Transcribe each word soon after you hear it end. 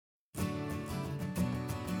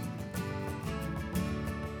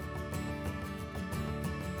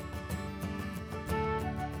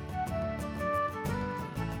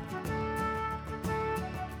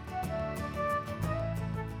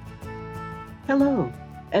Hello,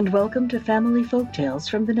 and welcome to Family Folktales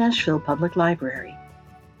from the Nashville Public Library.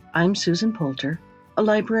 I'm Susan Poulter, a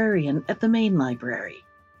librarian at the main library.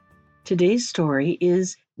 Today's story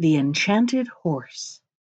is The Enchanted Horse.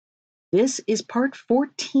 This is part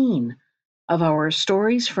 14 of our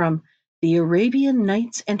stories from the Arabian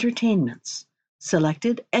Nights Entertainments,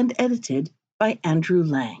 selected and edited by Andrew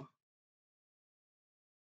Lang.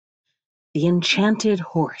 The Enchanted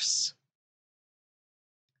Horse.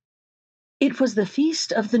 It was the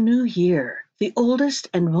feast of the New Year, the oldest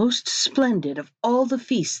and most splendid of all the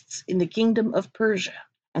feasts in the kingdom of Persia,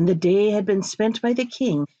 and the day had been spent by the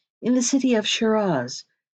king in the city of Shiraz,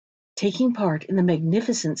 taking part in the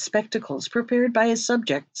magnificent spectacles prepared by his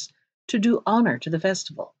subjects to do honor to the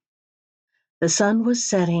festival. The sun was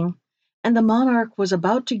setting, and the monarch was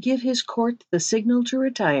about to give his court the signal to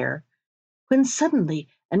retire, when suddenly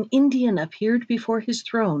an Indian appeared before his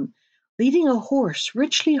throne, leading a horse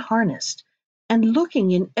richly harnessed, and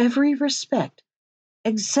looking in every respect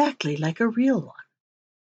exactly like a real one.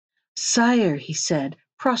 "Sire," he said,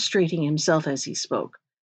 prostrating himself as he spoke,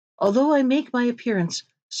 "although I make my appearance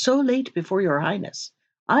so late before your Highness,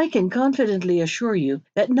 I can confidently assure you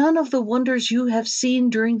that none of the wonders you have seen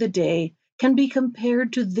during the day can be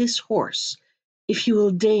compared to this horse, if you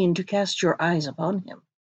will deign to cast your eyes upon him."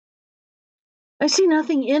 "I see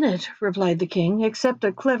nothing in it," replied the king, "except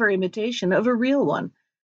a clever imitation of a real one,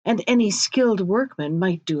 and any skilled workman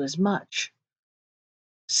might do as much."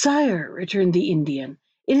 "Sire," returned the Indian,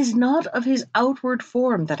 "it is not of his outward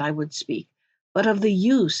form that I would speak, but of the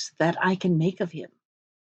use that I can make of him.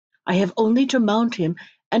 I have only to mount him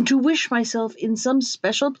and to wish myself in some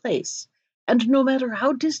special place, and no matter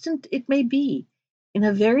how distant it may be, in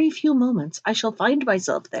a very few moments I shall find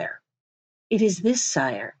myself there. It is this,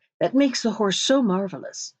 sire, that makes the horse so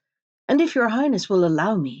marvelous, and if your Highness will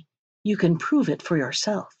allow me, you can prove it for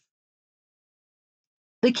yourself."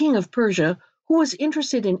 The king of Persia, who was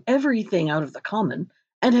interested in everything out of the common,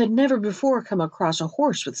 and had never before come across a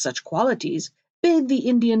horse with such qualities, bade the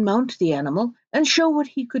Indian mount the animal and show what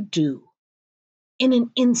he could do. In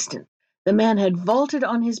an instant the man had vaulted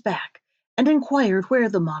on his back, and inquired where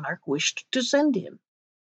the monarch wished to send him.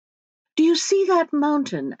 "Do you see that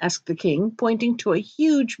mountain?" asked the king, pointing to a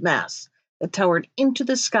huge mass that towered into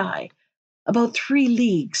the sky, about 3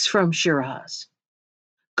 leagues from Shiraz.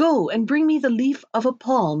 "Go and bring me the leaf of a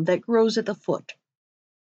palm that grows at the foot."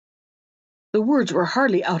 The words were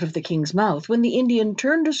hardly out of the king's mouth when the Indian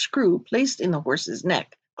turned a screw placed in the horse's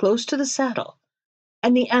neck, close to the saddle,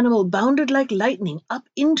 and the animal bounded like lightning up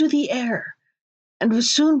into the air, and was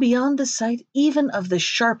soon beyond the sight even of the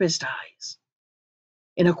sharpest eyes.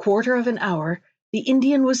 In a quarter of an hour the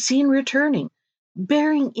Indian was seen returning,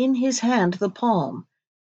 bearing in his hand the palm,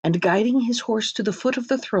 and guiding his horse to the foot of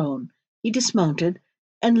the throne, he dismounted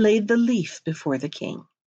and laid the leaf before the king.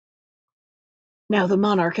 Now the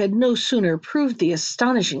monarch had no sooner proved the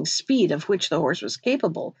astonishing speed of which the horse was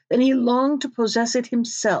capable than he longed to possess it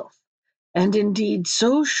himself, and indeed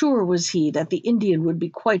so sure was he that the Indian would be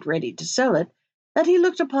quite ready to sell it, that he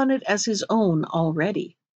looked upon it as his own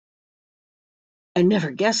already. "I never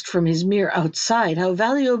guessed from his mere outside how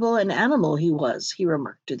valuable an animal he was," he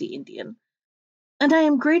remarked to the Indian, "and I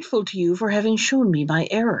am grateful to you for having shown me my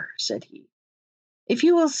error," said he. "If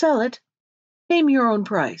you will sell it, name your own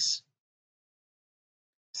price."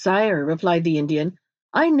 "Sire," replied the Indian,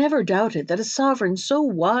 "I never doubted that a sovereign so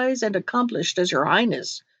wise and accomplished as your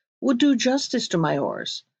Highness would do justice to my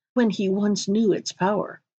horse, when he once knew its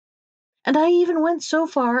power. And I even went so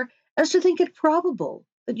far as to think it probable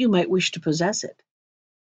that you might wish to possess it.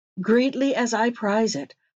 Greatly as I prize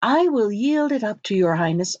it, I will yield it up to your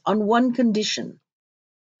Highness on one condition.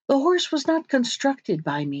 The horse was not constructed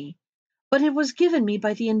by me, but it was given me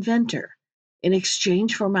by the inventor, in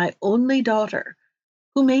exchange for my only daughter,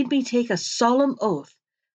 who made me take a solemn oath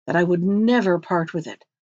that I would never part with it,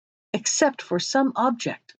 except for some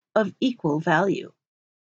object of equal value."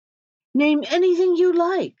 "Name anything you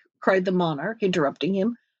like," cried the monarch, interrupting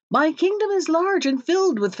him. "My kingdom is large and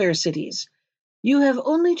filled with fair cities. You have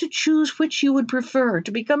only to choose which you would prefer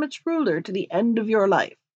to become its ruler to the end of your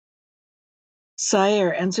life."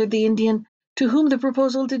 "Sire," answered the Indian, to whom the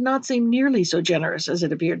proposal did not seem nearly so generous as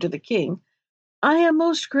it appeared to the king, "I am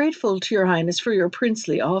most grateful to your Highness for your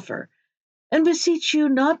princely offer, and beseech you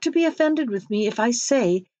not to be offended with me if I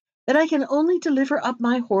say that I can only deliver up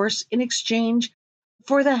my horse in exchange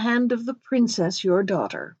for the hand of the princess your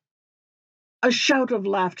daughter." A shout of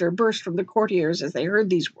laughter burst from the courtiers as they heard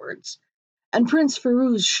these words, and Prince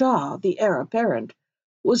Firouz Shah, the heir apparent,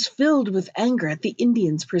 was filled with anger at the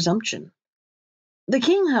Indian's presumption. The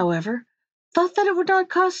king, however, thought that it would not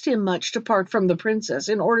cost him much to part from the princess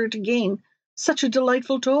in order to gain Such a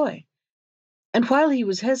delightful toy. And while he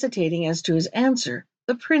was hesitating as to his answer,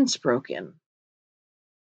 the prince broke in.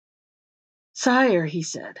 "Sire," he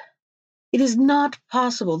said, "it is not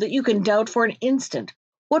possible that you can doubt for an instant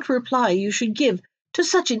what reply you should give to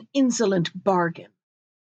such an insolent bargain.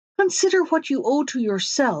 Consider what you owe to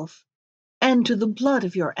yourself and to the blood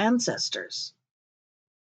of your ancestors."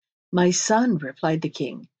 "My son," replied the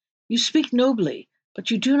king, "you speak nobly,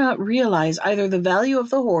 but you do not realize either the value of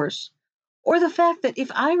the horse or the fact that if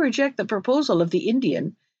I reject the proposal of the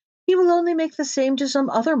Indian, he will only make the same to some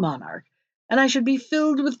other monarch, and I should be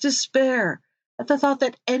filled with despair at the thought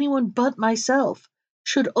that anyone but myself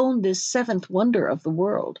should own this seventh wonder of the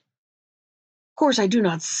world. Of course, I do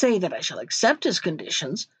not say that I shall accept his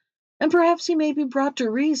conditions, and perhaps he may be brought to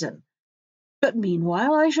reason, but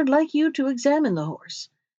meanwhile I should like you to examine the horse,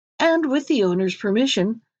 and, with the owner's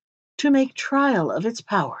permission, to make trial of its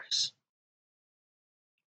powers."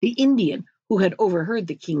 The Indian, who had overheard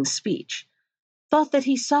the king's speech, thought that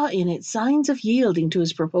he saw in it signs of yielding to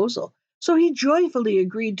his proposal, so he joyfully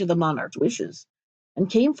agreed to the monarch's wishes, and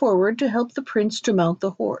came forward to help the prince to mount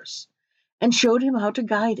the horse, and showed him how to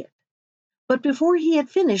guide it. But before he had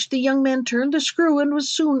finished, the young man turned the screw and was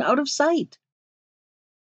soon out of sight.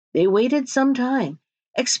 They waited some time,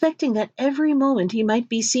 expecting that every moment he might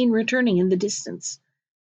be seen returning in the distance.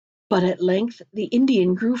 But at length the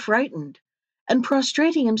Indian grew frightened, and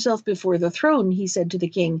prostrating himself before the throne, he said to the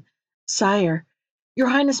king, "Sire, your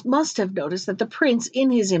Highness must have noticed that the prince,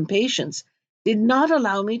 in his impatience, did not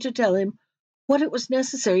allow me to tell him what it was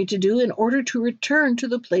necessary to do in order to return to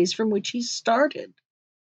the place from which he started.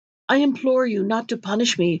 I implore you not to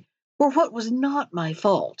punish me for what was not my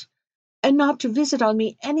fault, and not to visit on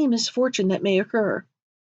me any misfortune that may occur."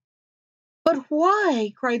 "But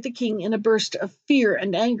why," cried the king in a burst of fear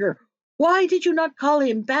and anger, "why did you not call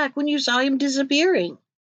him back when you saw him disappearing?"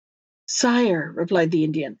 "Sire," replied the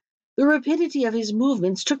Indian, "the rapidity of his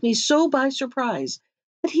movements took me so by surprise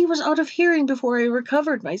that he was out of hearing before I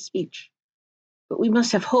recovered my speech. But we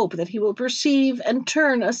must have hope that he will perceive and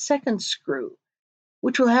turn a second screw,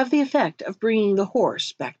 which will have the effect of bringing the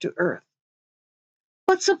horse back to earth."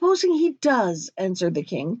 "But supposing he does," answered the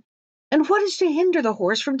king, "and what is to hinder the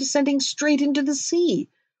horse from descending straight into the sea,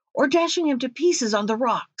 or dashing him to pieces on the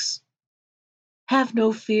rocks?" "Have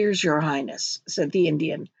no fears, your Highness," said the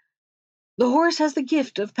Indian. "The horse has the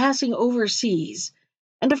gift of passing over seas,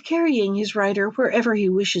 and of carrying his rider wherever he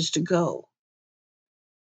wishes to go."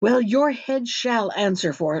 "Well, your head shall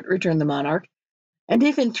answer for it," returned the monarch, "and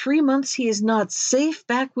if in 3 months he is not safe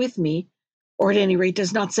back with me, or at any rate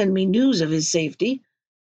does not send me news of his safety,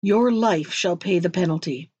 your life shall pay the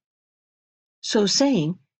penalty." So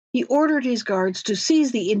saying, he ordered his guards to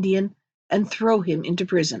seize the Indian and throw him into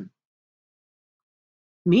prison.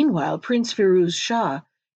 Meanwhile, Prince Firouz Shah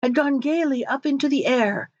had gone gaily up into the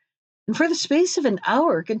air, and for the space of an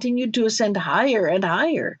hour continued to ascend higher and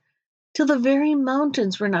higher, till the very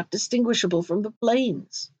mountains were not distinguishable from the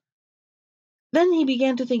plains. Then he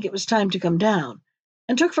began to think it was time to come down,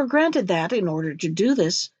 and took for granted that, in order to do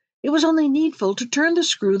this, it was only needful to turn the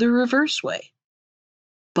screw the reverse way.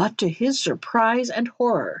 But to his surprise and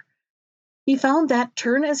horror, he found that,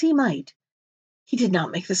 turn as he might, he did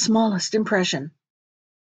not make the smallest impression.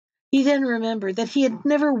 He then remembered that he had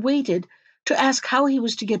never waited to ask how he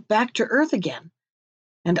was to get back to earth again,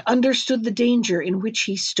 and understood the danger in which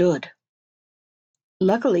he stood.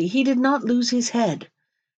 Luckily, he did not lose his head,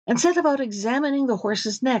 and set about examining the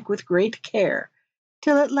horse's neck with great care,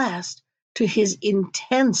 till at last, to his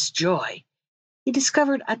intense joy, he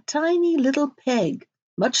discovered a tiny little peg,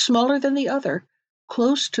 much smaller than the other,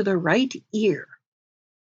 close to the right ear.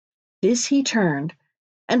 This he turned,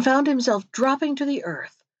 and found himself dropping to the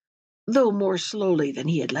earth, though more slowly than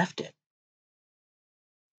he had left it.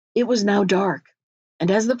 It was now dark, and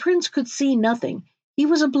as the prince could see nothing, he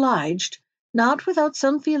was obliged, not without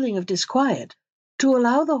some feeling of disquiet, to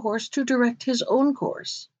allow the horse to direct his own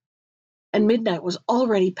course. And midnight was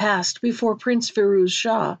already past before Prince Firouz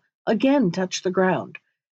Shah again touched the ground,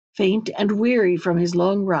 faint and weary from his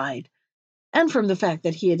long ride, and from the fact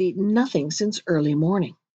that he had eaten nothing since early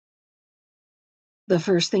morning. The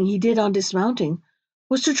first thing he did on dismounting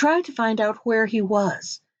was to try to find out where he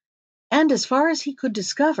was, and as far as he could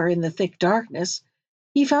discover in the thick darkness,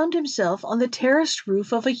 he found himself on the terraced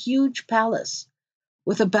roof of a huge palace,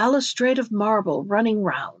 with a balustrade of marble running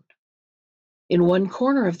round. In one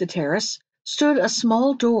corner of the terrace stood a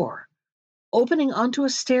small door, opening onto a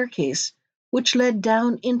staircase which led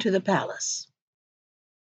down into the palace.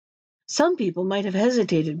 Some people might have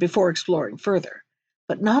hesitated before exploring further,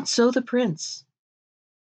 but not so the prince.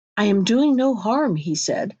 "I am doing no harm," he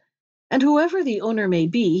said, and whoever the owner may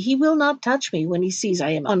be, he will not touch me when he sees I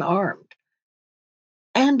am unarmed."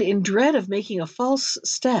 And in dread of making a false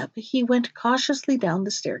step, he went cautiously down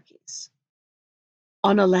the staircase.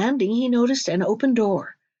 On a landing, he noticed an open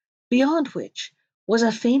door, beyond which was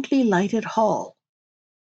a faintly lighted hall.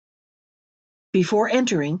 Before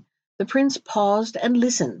entering, the prince paused and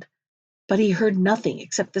listened, but he heard nothing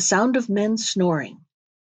except the sound of men snoring.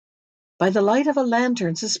 By the light of a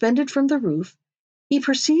lantern suspended from the roof, he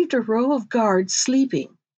perceived a row of guards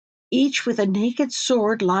sleeping, each with a naked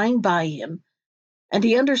sword lying by him, and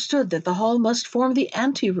he understood that the hall must form the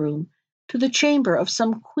anteroom to the chamber of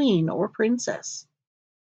some queen or princess.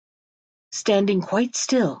 Standing quite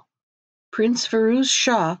still, Prince Firouz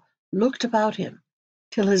Shah looked about him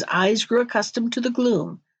till his eyes grew accustomed to the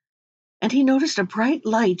gloom, and he noticed a bright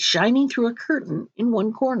light shining through a curtain in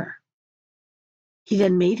one corner. He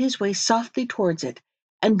then made his way softly towards it,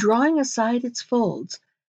 and drawing aside its folds,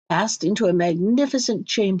 passed into a magnificent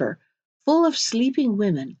chamber full of sleeping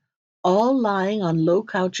women, all lying on low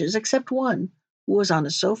couches except one who was on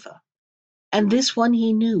a sofa, and this one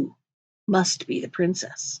he knew must be the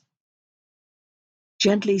princess.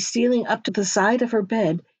 Gently stealing up to the side of her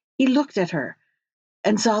bed, he looked at her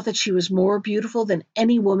and saw that she was more beautiful than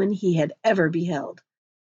any woman he had ever beheld.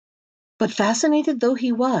 But fascinated though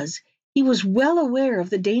he was well aware of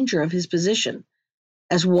the danger of his position,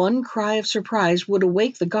 as one cry of surprise would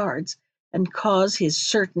awake the guards and cause his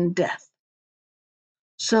certain death.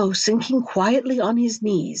 So, sinking quietly on his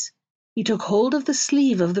knees, he took hold of the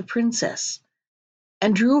sleeve of the princess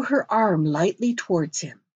and drew her arm lightly towards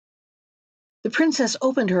him. The princess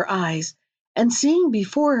opened her eyes, and seeing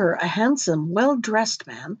before her a handsome, well-dressed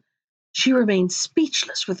man, she remained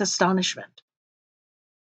speechless with astonishment.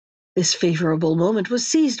 This favorable moment was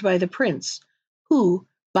seized by the prince, who,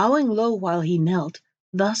 bowing low while he knelt,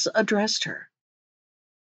 thus addressed her: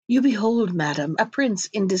 "You behold, madam, a prince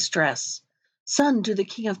in distress, son to the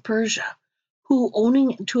king of Persia, who,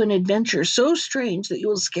 owning to an adventure so strange that you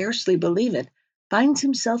will scarcely believe it, finds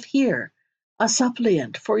himself here, a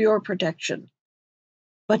suppliant for your protection.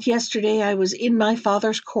 But yesterday I was in my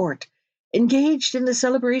father's court, engaged in the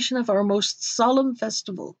celebration of our most solemn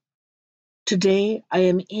festival. Today I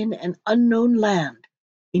am in an unknown land,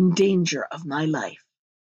 in danger of my life."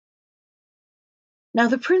 Now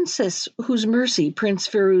the princess whose mercy Prince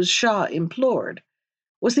Firouz Shah implored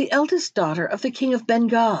was the eldest daughter of the king of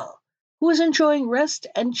Bengal, who was enjoying rest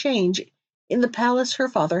and change in the palace her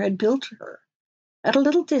father had built her, at a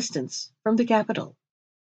little distance from the capital.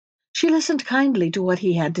 She listened kindly to what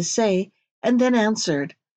he had to say, and then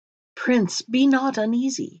answered, "Prince, be not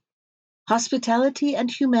uneasy. Hospitality and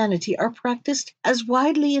humanity are practiced as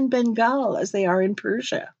widely in Bengal as they are in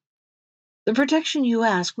Persia. The protection you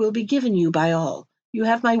ask will be given you by all. You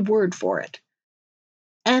have my word for it."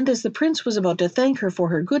 And as the prince was about to thank her for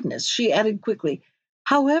her goodness, she added quickly,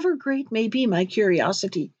 "However great may be my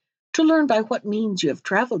curiosity to learn by what means you have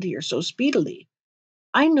traveled here so speedily,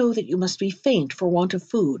 I know that you must be faint for want of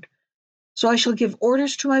food. So I shall give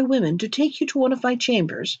orders to my women to take you to one of my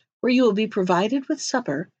chambers, where you will be provided with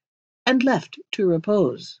supper and left to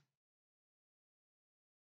repose."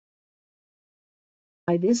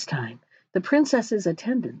 By this time, the princess's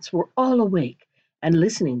attendants were all awake and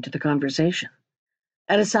listening to the conversation.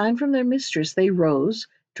 At a sign from their mistress, they rose,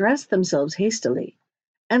 dressed themselves hastily,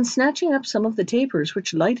 and snatching up some of the tapers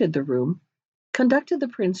which lighted the room, conducted the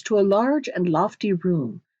prince to a large and lofty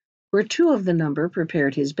room, where two of the number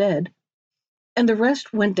prepared his bed, and the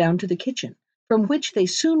rest went down to the kitchen, from which they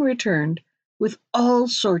soon returned with all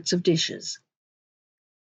sorts of dishes.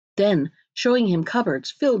 Then, showing him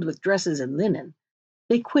cupboards filled with dresses and linen,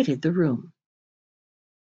 they quitted the room.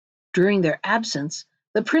 During their absence,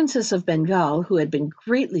 the Princess of Bengal, who had been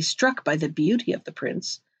greatly struck by the beauty of the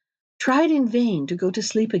prince, tried in vain to go to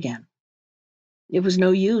sleep again. It was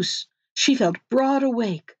no use. She felt broad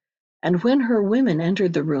awake, and when her women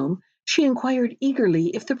entered the room, she inquired eagerly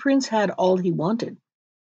if the prince had all he wanted,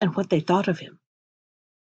 and what they thought of him.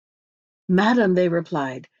 "Madam," they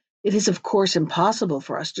replied, "it is of course impossible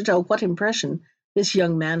for us to tell what impression this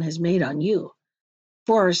young man has made on you.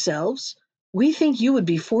 For ourselves, we think you would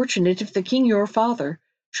be fortunate if the king your father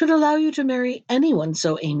should allow you to marry anyone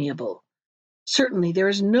so amiable. Certainly there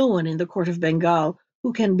is no one in the court of Bengal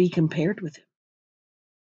who can be compared with him."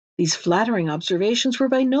 These flattering observations were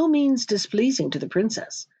by no means displeasing to the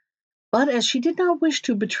princess, but as she did not wish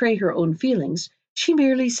to betray her own feelings, she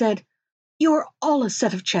merely said, "You are all a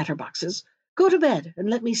set of chatterboxes. Go to bed and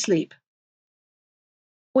let me sleep."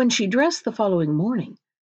 When she dressed the following morning,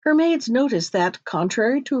 her maids noticed that,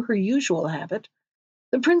 contrary to her usual habit,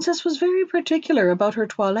 the princess was very particular about her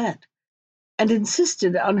toilette, and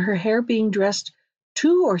insisted on her hair being dressed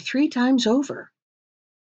 2 or 3 times over.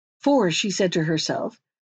 For, she said to herself,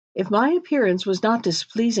 if my appearance was not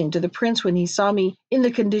displeasing to the prince when he saw me in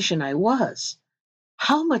the condition I was,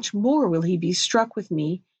 how much more will he be struck with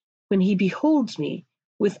me when he beholds me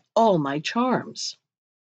with all my charms?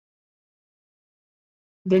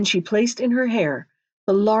 Then she placed in her hair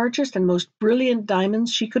the largest and most brilliant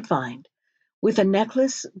diamonds she could find, with a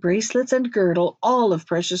necklace, bracelets, and girdle, all of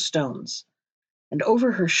precious stones. And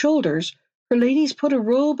over her shoulders her ladies put a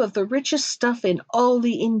robe of the richest stuff in all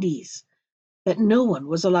the Indies, that no one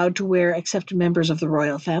was allowed to wear except members of the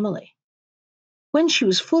royal family. When she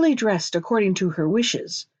was fully dressed according to her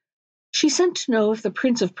wishes, she sent to know if the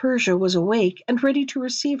Prince of Persia was awake and ready to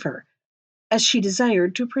receive her, as she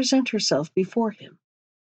desired to present herself before him.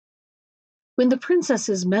 When the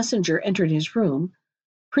princess's messenger entered his room,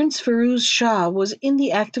 Prince Firouz Shah was in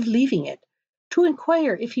the act of leaving it, to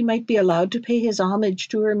inquire if he might be allowed to pay his homage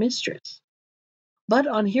to her mistress. But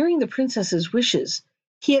on hearing the princess's wishes,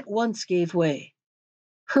 he at once gave way.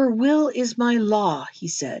 "Her will is my law," he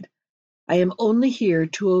said. "I am only here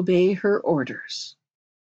to obey her orders."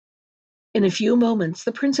 In a few moments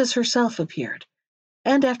the princess herself appeared,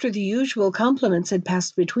 and after the usual compliments had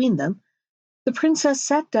passed between them, the princess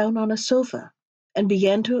sat down on a sofa and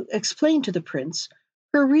began to explain to the prince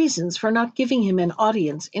her reasons for not giving him an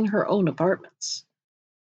audience in her own apartments.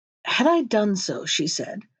 "Had I done so," she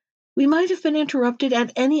said, "we might have been interrupted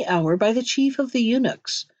at any hour by the chief of the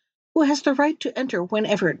eunuchs, who has the right to enter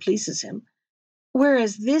whenever it pleases him,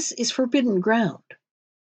 whereas this is forbidden ground.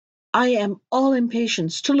 I am all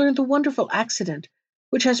impatience to learn the wonderful accident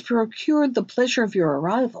which has procured the pleasure of your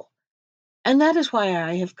arrival, and that is why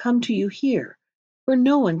I have come to you here, where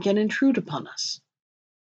no one can intrude upon us.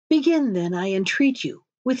 Begin, then, I entreat you,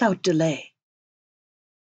 without delay."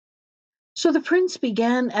 So the prince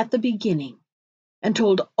began at the beginning, and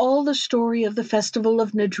told all the story of the festival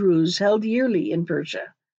of Nedrouz held yearly in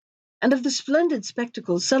Persia, and of the splendid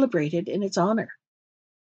spectacles celebrated in its honor.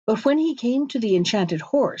 But when he came to the enchanted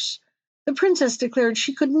horse, the princess declared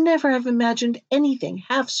she could never have imagined anything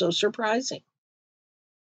half so surprising.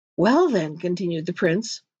 "Well, then," continued the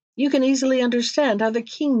prince, "you can easily understand how the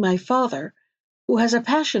king my father, who has a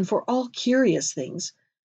passion for all curious things,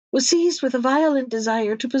 was seized with a violent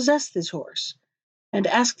desire to possess this horse, and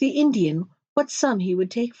asked the Indian what sum he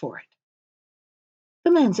would take for it.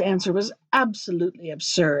 The man's answer was absolutely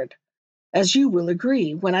absurd, as you will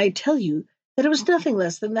agree when I tell you that it was nothing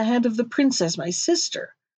less than the hand of the princess my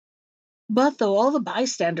sister. But though all the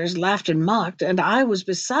bystanders laughed and mocked, and I was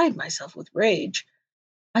beside myself with rage,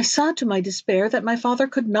 I saw to my despair that my father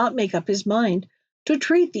could not make up his mind to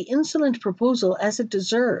treat the insolent proposal as it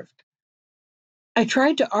deserved. I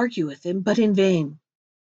tried to argue with him, but in vain.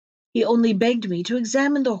 He only begged me to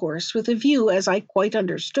examine the horse with a view, as I quite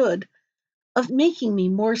understood, of making me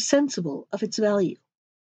more sensible of its value.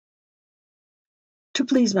 To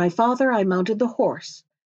please my father, I mounted the horse,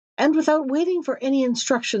 and without waiting for any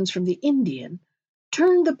instructions from the Indian,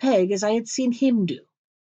 turned the peg as I had seen him do.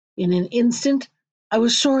 In an instant I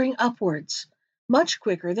was soaring upwards, much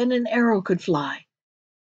quicker than an arrow could fly,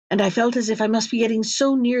 and I felt as if I must be getting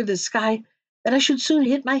so near the sky that I should soon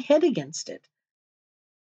hit my head against it.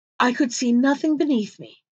 I could see nothing beneath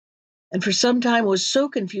me, and for some time was so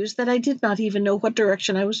confused that I did not even know what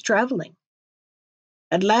direction I was traveling.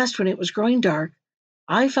 At last, when it was growing dark,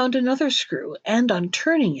 I found another screw, and on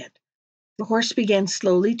turning it, the horse began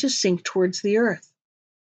slowly to sink towards the earth.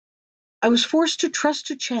 I was forced to trust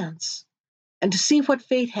to chance, and to see what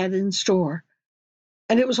fate had in store,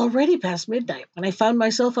 and it was already past midnight when I found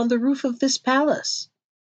myself on the roof of this palace.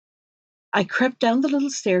 I crept down the little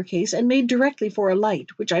staircase and made directly for a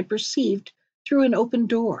light, which I perceived through an open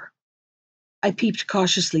door. I peeped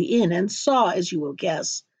cautiously in, and saw, as you will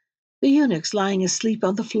guess, the eunuchs lying asleep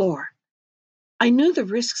on the floor. I knew the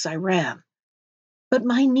risks I ran, but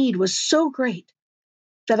my need was so great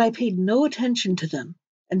that I paid no attention to them,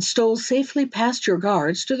 and stole safely past your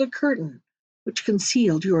guards to the curtain which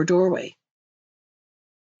concealed your doorway.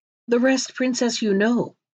 The rest, princess, you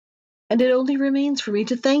know, and it only remains for me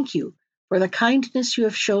to thank you for the kindness you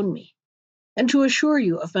have shown me, and to assure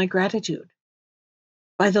you of my gratitude.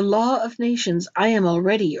 By the law of nations, I am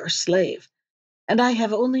already your slave, and I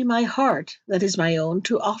have only my heart, that is my own,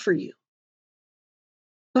 to offer you.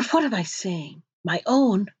 But what am I saying? My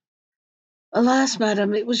own? Alas,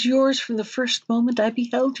 madam, it was yours from the first moment I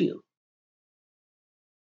beheld you."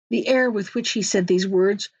 The air with which he said these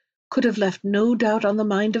words could have left no doubt on the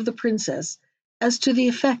mind of the princess as to the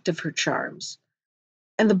effect of her charms,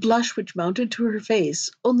 and the blush which mounted to her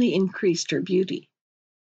face only increased her beauty.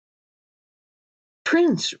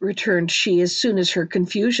 Prince, returned she as soon as her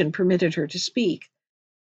confusion permitted her to speak,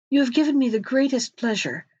 you have given me the greatest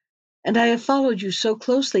pleasure, and I have followed you so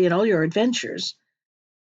closely in all your adventures,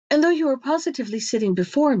 and though you are positively sitting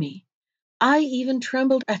before me, I even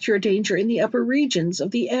trembled at your danger in the upper regions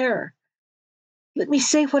of the air. Let me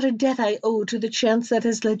say what a debt I owe to the chance that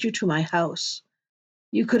has led you to my house.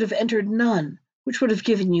 You could have entered none which would have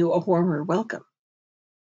given you a warmer welcome.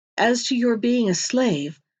 As to your being a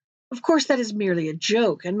slave, of course that is merely a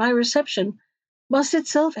joke, and my reception must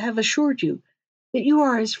itself have assured you that you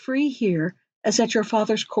are as free here as at your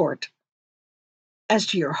father's court. As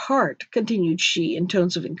to your heart, continued she in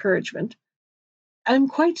tones of encouragement, I am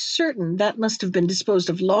quite certain that must have been disposed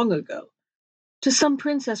of long ago to some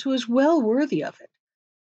princess who is well worthy of it,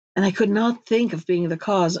 and I could not think of being the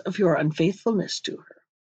cause of your unfaithfulness to her.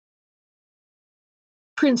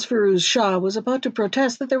 Prince Firouz Shah was about to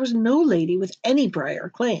protest that there was no lady with any prior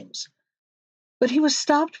claims, but he was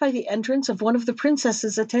stopped by the entrance of one of the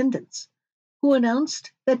princess's attendants, who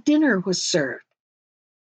announced that dinner was served.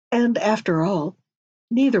 And after all,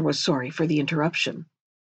 neither was sorry for the interruption.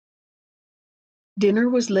 Dinner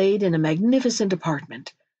was laid in a magnificent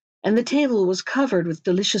apartment, and the table was covered with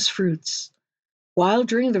delicious fruits, while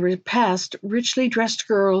during the repast richly dressed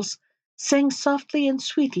girls sang softly and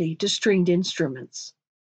sweetly to stringed instruments.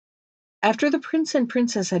 After the prince and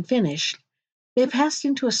princess had finished, they passed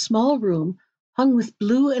into a small room hung with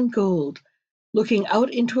blue and gold, looking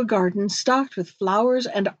out into a garden stocked with flowers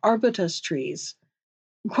and arbutus trees,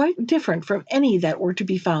 quite different from any that were to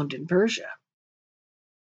be found in Persia.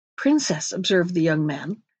 Princess, observed the young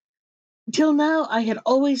man, till now I had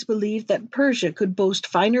always believed that Persia could boast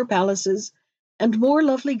finer palaces and more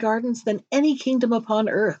lovely gardens than any kingdom upon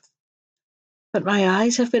earth. But my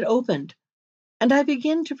eyes have been opened, and I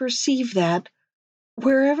begin to perceive that,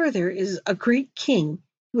 wherever there is a great king,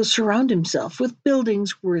 he will surround himself with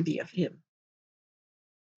buildings worthy of him.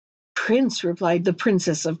 Prince, replied the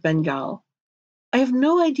Princess of Bengal, I have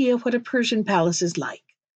no idea what a Persian palace is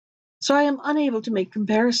like, so I am unable to make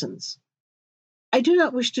comparisons. I do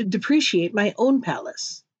not wish to depreciate my own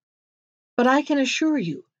palace, but I can assure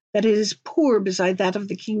you that it is poor beside that of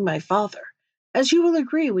the king my father, as you will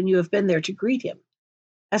agree when you have been there to greet him,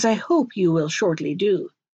 as I hope you will shortly do.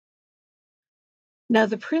 Now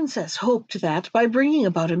the princess hoped that, by bringing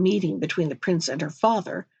about a meeting between the prince and her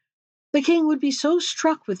father, the king would be so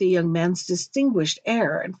struck with the young man's distinguished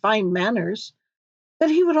air and fine manners that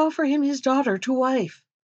he would offer him his daughter to wife.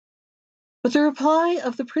 But the reply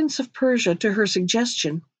of the Prince of Persia to her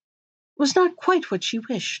suggestion was not quite what she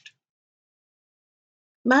wished.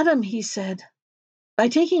 Madam, he said, by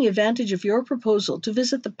taking advantage of your proposal to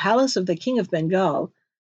visit the palace of the King of Bengal,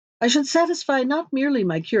 I should satisfy not merely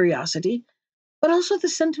my curiosity, but also the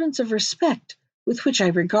sentiments of respect with which I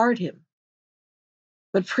regard him.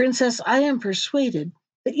 But, Princess, I am persuaded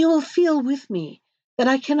that you will feel with me that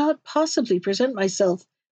I cannot possibly present myself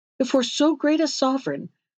before so great a sovereign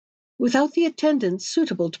without the attendance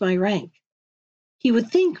suitable to my rank. He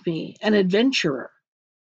would think me an adventurer.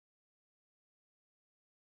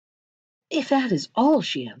 If that is all,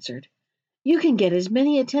 she answered, you can get as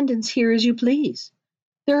many attendants here as you please.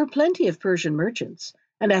 There are plenty of Persian merchants,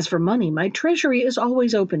 and as for money, my treasury is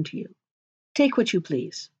always open to you. Take what you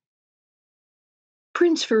please.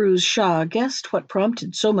 Prince Firouz Shah guessed what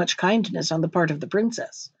prompted so much kindness on the part of the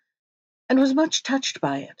princess, and was much touched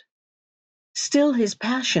by it. Still his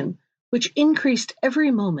passion, which increased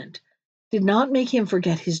every moment, did not make him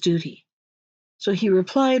forget his duty. So he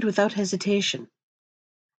replied without hesitation,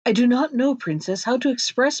 I do not know, Princess, how to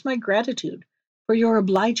express my gratitude for your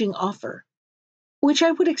obliging offer, which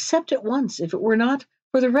I would accept at once if it were not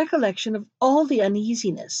for the recollection of all the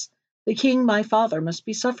uneasiness the king my father must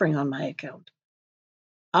be suffering on my account.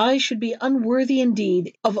 I should be unworthy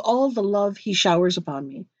indeed of all the love he showers upon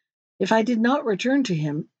me if I did not return to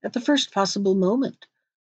him at the first possible moment.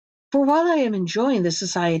 For while I am enjoying the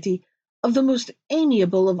society of the most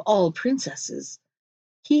amiable of all princesses,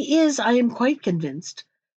 he is, I am quite convinced,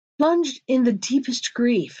 plunged in the deepest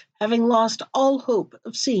grief, having lost all hope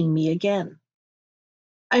of seeing me again.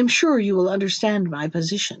 I am sure you will understand my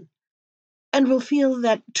position, and will feel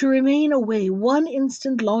that to remain away one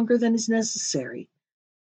instant longer than is necessary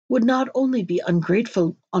would not only be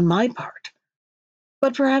ungrateful on my part,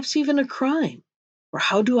 but perhaps even a crime, for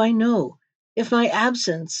how do I know if my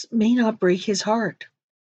absence may not break his heart?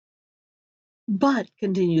 But,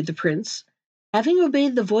 continued the prince, having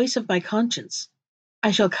obeyed the voice of my conscience,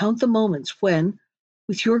 I shall count the moments when,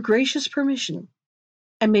 with your gracious permission,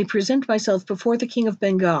 I may present myself before the King of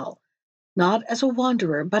Bengal, not as a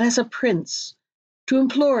wanderer, but as a prince, to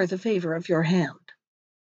implore the favor of your hand.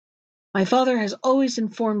 My father has always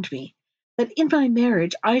informed me that in my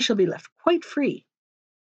marriage I shall be left quite free,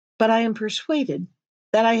 but I am persuaded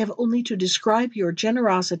that I have only to describe your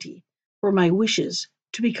generosity for my wishes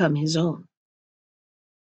to become his own."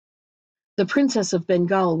 The Princess of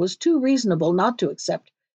Bengal was too reasonable not to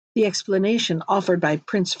accept the explanation offered by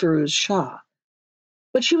Prince Firuz Shah,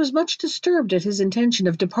 but she was much disturbed at his intention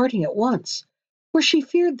of departing at once, for she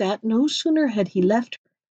feared that no sooner had he left her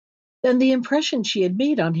than the impression she had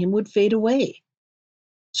made on him would fade away.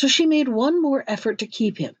 So she made one more effort to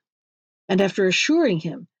keep him, and after assuring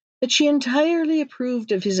him that she entirely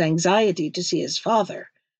approved of his anxiety to see his father,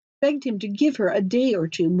 begged him to give her a day or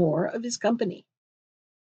two more of his company.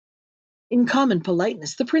 In common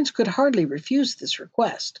politeness, the prince could hardly refuse this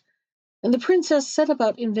request, and the princess set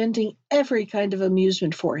about inventing every kind of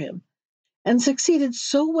amusement for him, and succeeded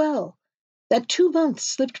so well that 2 months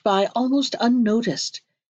slipped by almost unnoticed,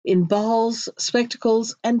 in balls,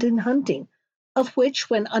 spectacles, and in hunting, of which,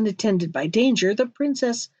 when unattended by danger, the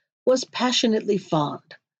princess was passionately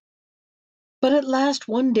fond. But at last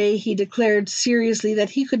one day he declared seriously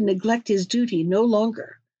that he could neglect his duty no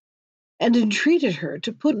longer, and entreated her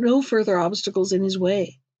to put no further obstacles in his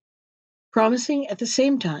way, promising at the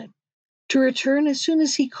same time to return as soon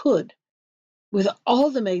as he could, with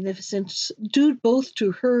all the magnificence due both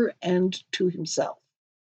to her and to himself.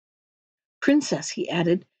 "Princess," he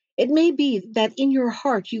added, "it may be that in your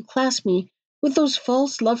heart you class me with those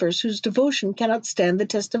false lovers whose devotion cannot stand the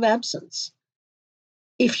test of absence.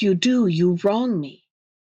 If you do, you wrong me,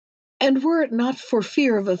 and were it not for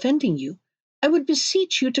fear of offending you, I would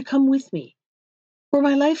beseech you to come with me, for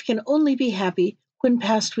my life can only be happy when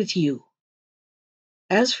passed with you.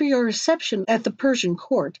 As for your reception at the Persian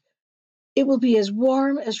court, it will be as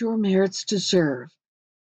warm as your merits deserve.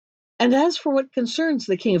 And as for what concerns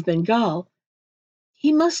the King of Bengal,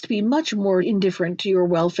 he must be much more indifferent to your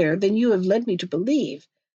welfare than you have led me to believe,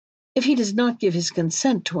 if he does not give his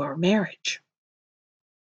consent to our marriage."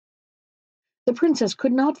 The princess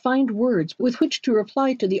could not find words with which to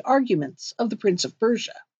reply to the arguments of the Prince of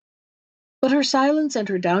Persia, but her silence and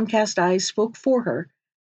her downcast eyes spoke for her,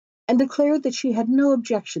 and declared that she had no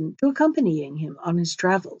objection to accompanying him on his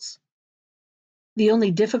travels. The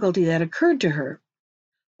only difficulty that occurred to her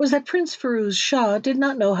was that Prince Firuz Shah did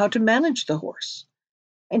not know how to manage the horse,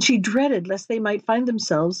 and she dreaded lest they might find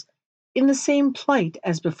themselves in the same plight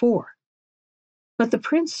as before. But the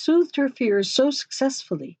prince soothed her fears so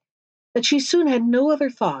successfully that she soon had no other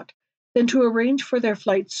thought than to arrange for their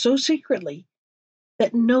flight so secretly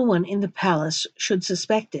that no one in the palace should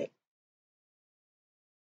suspect it.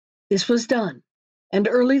 This was done, and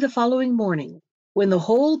early the following morning, when the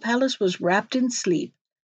whole palace was wrapped in sleep,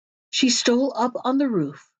 she stole up on the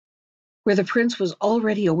roof, where the prince was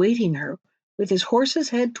already awaiting her, with his horse's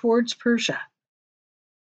head towards Persia.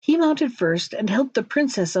 He mounted first and helped the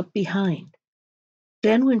princess up behind.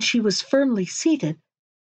 Then, when she was firmly seated,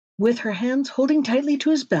 with her hands holding tightly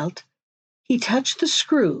to his belt, he touched the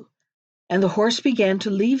screw, and the horse began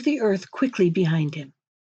to leave the earth quickly behind him.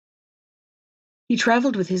 He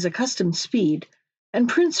traveled with his accustomed speed, and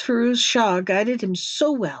Prince Firuz Shah guided him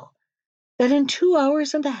so well that in 2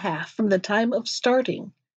 hours and a half from the time of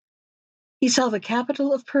starting, he saw the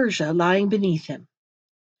capital of Persia lying beneath him.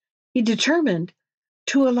 He determined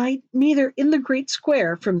to alight neither in the great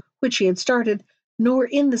square from which he had started, nor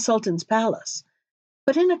in the Sultan's palace,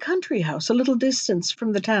 but in a country house a little distance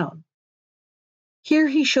from the town. Here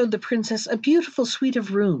he showed the princess a beautiful suite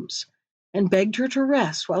of rooms, and begged her to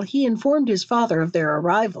rest while he informed his father of their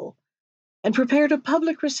arrival, and prepared a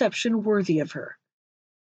public reception worthy of her.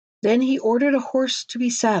 Then he ordered a horse to be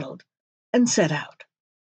saddled, and set out.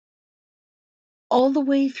 All the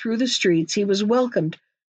way through the streets he was welcomed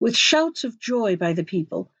with shouts of joy by the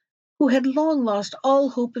people, who had long lost all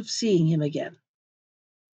hope of seeing him again.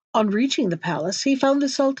 On reaching the palace, he found the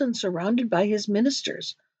Sultan surrounded by his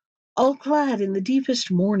ministers, all clad in the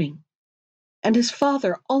deepest mourning, and his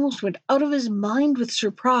father almost went out of his mind with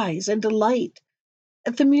surprise and delight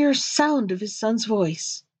at the mere sound of his son's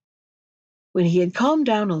voice. When he had calmed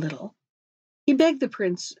down a little, he begged the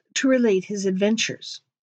prince to relate his adventures.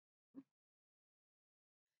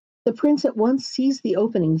 The prince at once seized the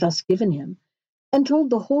opening thus given him, and told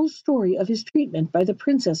the whole story of his treatment by the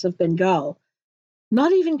Princess of Bengal,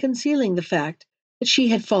 not even concealing the fact that she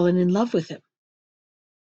had fallen in love with him.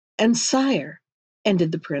 "And, sire,"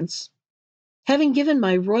 ended the prince, "having given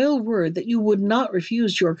my royal word that you would not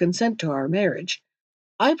refuse your consent to our marriage,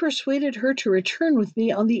 I persuaded her to return with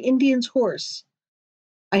me on the Indian's horse.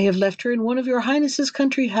 I have left her in one of your highness's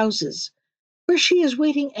country houses, where she is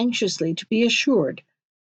waiting anxiously to be assured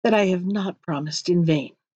that I have not promised in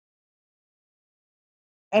vain."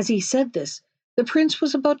 As he said this, the prince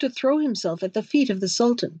was about to throw himself at the feet of the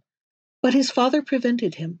Sultan, but his father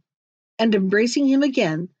prevented him, and embracing him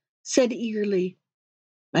again, said eagerly,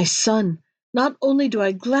 "My son, not only do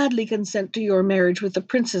I gladly consent to your marriage with the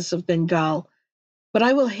Princess of Bengal, but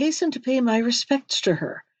I will hasten to pay my respects to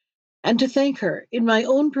her, and to thank her in my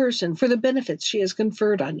own person for the benefits she has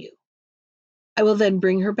conferred on you. I will then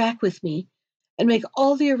bring her back with me, and make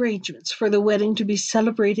all the arrangements for the wedding to be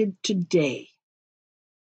celebrated today."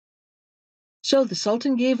 So the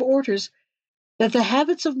Sultan gave orders that the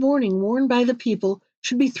habits of mourning worn by the people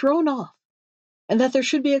should be thrown off, and that there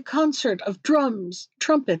should be a concert of drums,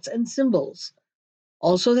 trumpets, and cymbals,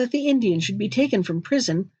 also that the Indian should be taken from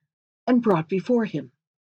prison and brought before him.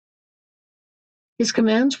 His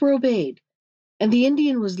commands were obeyed, and the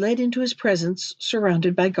Indian was led into his presence,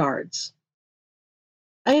 surrounded by guards.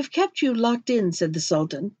 "I have kept you locked in," said the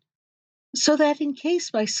Sultan, "so that in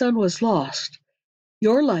case my son was lost,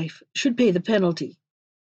 your life should pay the penalty.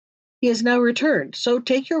 He has now returned, so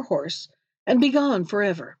take your horse and be gone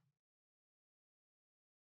forever."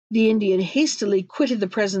 The Indian hastily quitted the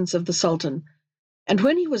presence of the Sultan, and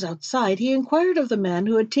when he was outside, he inquired of the man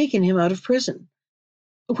who had taken him out of prison,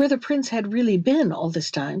 where the prince had really been all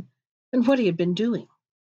this time, and what he had been doing.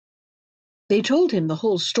 They told him the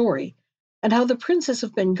whole story, and how the Princess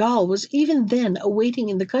of Bengal was even then awaiting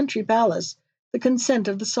in the country palace the consent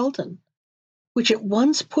of the Sultan, which at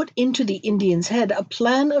once put into the Indian's head a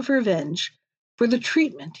plan of revenge for the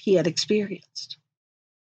treatment he had experienced.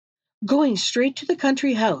 Going straight to the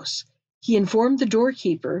country house, he informed the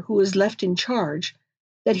doorkeeper, who was left in charge,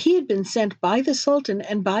 that he had been sent by the Sultan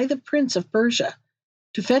and by the Prince of Persia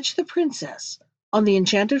to fetch the princess on the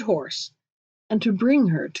enchanted horse and to bring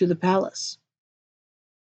her to the palace.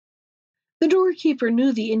 The doorkeeper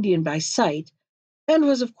knew the Indian by sight, and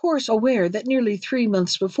was of course aware that nearly 3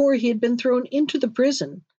 months before he had been thrown into the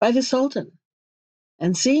prison by the Sultan,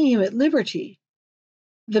 and seeing him at liberty,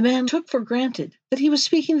 the man took for granted that he was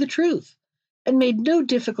speaking the truth, and made no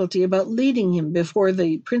difficulty about leading him before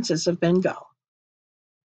the Princess of Bengal,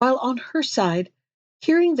 while on her side,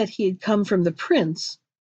 hearing that he had come from the prince,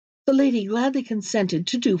 the lady gladly consented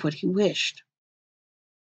to do what he wished.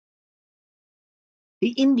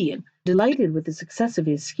 The Indian, delighted with the success of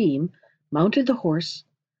his scheme, mounted the horse,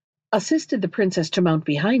 assisted the princess to mount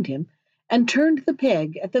behind him, and turned the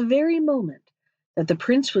peg at the very moment that the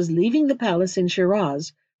prince was leaving the palace in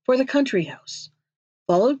Shiraz for the country house,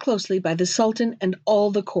 followed closely by the Sultan and all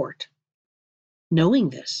the court. Knowing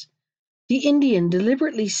this, the Indian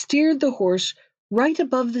deliberately steered the horse right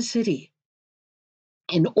above the city,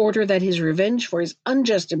 in order that his revenge for his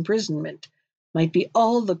unjust imprisonment might be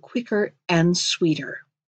all the quicker and sweeter.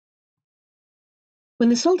 When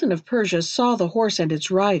the Sultan of Persia saw the horse and its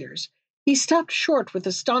riders, he stopped short with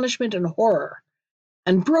astonishment and horror,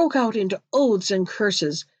 and broke out into oaths and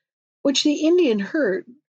curses, which the Indian heard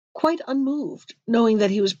quite unmoved, knowing that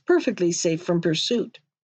he was perfectly safe from pursuit.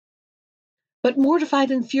 But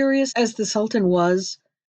mortified and furious as the Sultan was,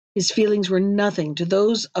 his feelings were nothing to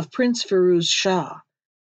those of Prince Firuz Shah,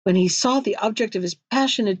 when he saw the object of his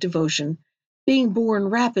passionate devotion being borne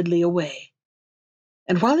rapidly away.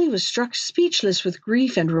 And while he was struck speechless with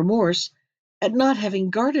grief and remorse at not having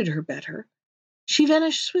guarded her better, she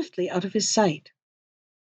vanished swiftly out of his sight.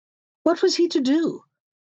 What was he to do?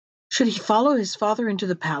 Should he follow his father into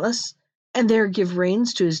the palace, and there give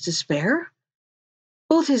reins to his despair?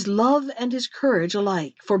 Both his love and his courage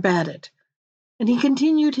alike forbade it, and he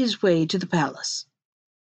continued his way to the palace.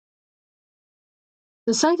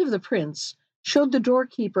 The sight of the prince showed the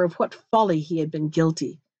doorkeeper of what folly he had been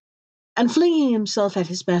guilty, and flinging himself at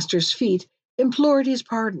his master's feet, implored his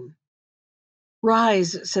pardon.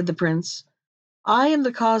 "Rise," said the prince. "I am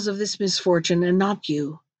the cause of this misfortune, and not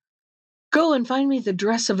you. Go and find me the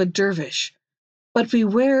dress of a dervish, but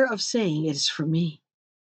beware of saying it is for me."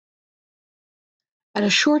 At a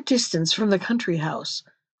short distance from the country house,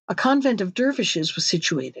 a convent of dervishes was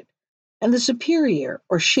situated, and the superior,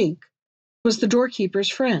 or sheikh, was the doorkeeper's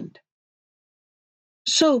friend.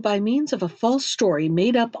 So, by means of a false story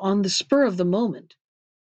made up on the spur of the moment,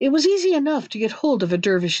 it was easy enough to get hold of a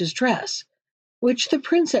dervish's dress, which the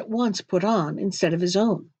prince at once put on instead of his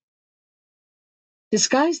own.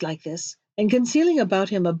 Disguised like this, and concealing about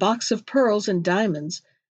him a box of pearls and diamonds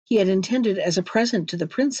he had intended as a present to the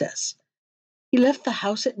princess, he left the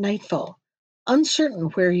house at nightfall, uncertain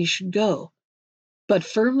where he should go, but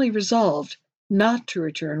firmly resolved not to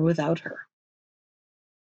return without her.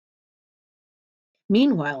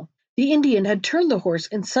 Meanwhile, the Indian had turned the horse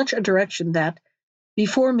in such a direction that,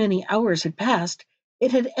 before many hours had passed,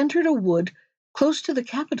 it had entered a wood close to the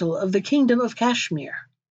capital of the kingdom of Kashmir.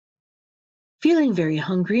 Feeling very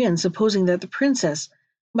hungry and supposing that the princess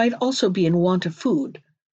might also be in want of food,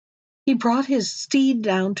 he brought his steed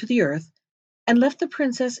down to the earth and left the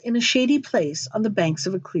princess in a shady place on the banks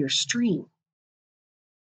of a clear stream.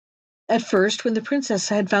 At first, when the princess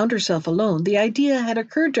had found herself alone, the idea had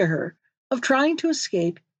occurred to her of trying to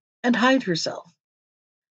escape and hide herself.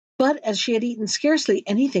 But as she had eaten scarcely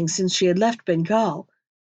anything since she had left Bengal,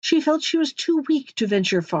 she felt she was too weak to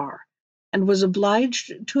venture far, and was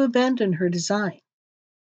obliged to abandon her design.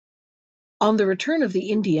 On the return of the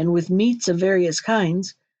Indian with meats of various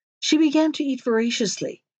kinds, she began to eat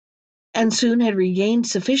voraciously, and soon had regained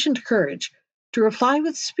sufficient courage to reply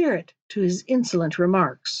with spirit to his insolent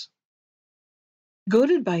remarks.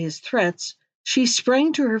 Goaded by his threats, she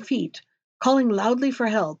sprang to her feet, calling loudly for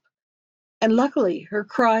help, and luckily her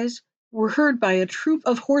cries were heard by a troop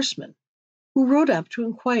of horsemen, who rode up to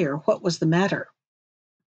inquire what was the matter.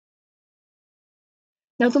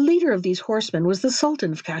 Now the leader of these horsemen was the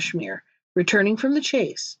Sultan of Kashmir, returning from the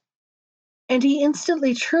chase, and he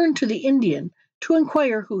instantly turned to the Indian to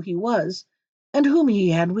inquire who he was, and whom he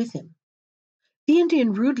had with him. The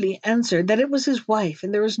Indian rudely answered that it was his wife,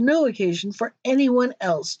 and there was no occasion for anyone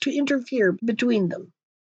else to interfere between them.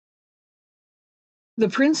 The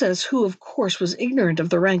princess, who of course was ignorant of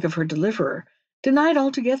the rank of her deliverer, denied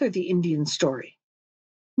altogether the Indian's story.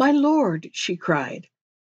 "My lord," she cried,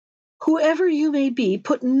 "whoever you may be,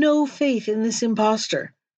 put no faith in this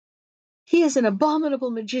impostor. He is an abominable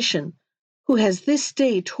magician, who has this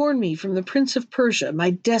day torn me from the Prince of Persia, my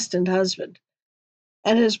destined husband,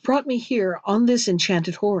 and has brought me here on this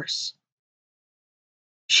enchanted horse."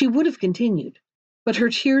 She would have continued, but her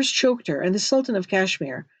tears choked her, and the Sultan of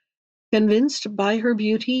Kashmir, convinced by her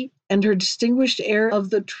beauty and her distinguished air of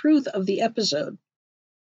the truth of the episode,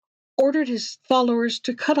 ordered his followers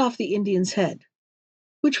to cut off the Indian's head,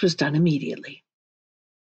 which was done immediately.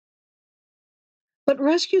 But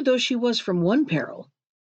rescued though she was from one peril,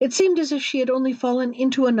 it seemed as if she had only fallen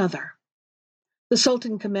into another. The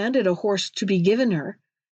Sultan commanded a horse to be given her,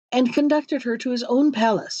 and conducted her to his own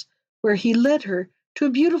palace, where he led her to a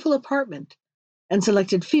beautiful apartment, and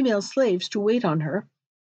selected female slaves to wait on her,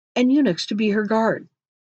 and eunuchs to be her guard.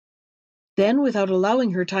 Then, without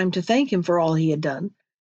allowing her time to thank him for all he had done,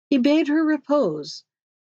 he bade her repose,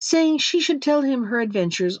 saying she should tell him her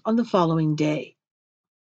adventures on the following day.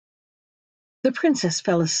 The princess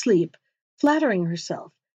fell asleep, flattering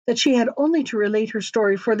herself that she had only to relate her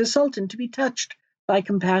story for the Sultan to be touched by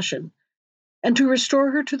compassion, and to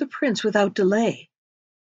restore her to the prince without delay.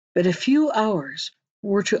 But a few hours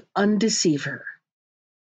were to undeceive her.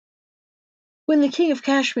 When the king of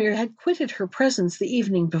Kashmir had quitted her presence the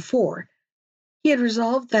evening before, he had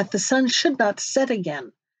resolved that the sun should not set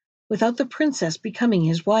again without the princess becoming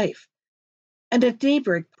his wife, and at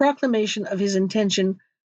daybreak proclamation of his intention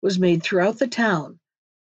was made throughout the town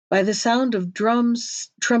by the sound of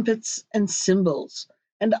drums, trumpets, and cymbals,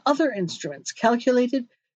 and other instruments calculated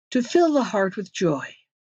to fill the heart with joy.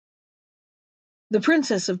 The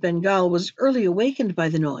Princess of Bengal was early awakened by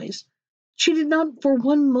the noise. She did not for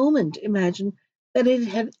one moment imagine that it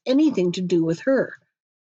had anything to do with her,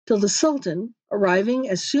 till the Sultan, arriving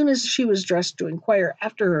as soon as she was dressed to inquire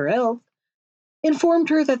after her health, informed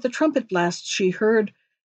her that the trumpet blasts she heard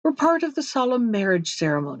were part of the solemn marriage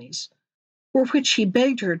ceremonies, for which he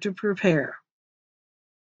begged her to prepare.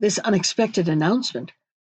 This unexpected announcement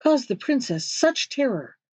caused the princess such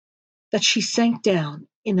terror that she sank down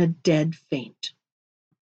in a dead faint.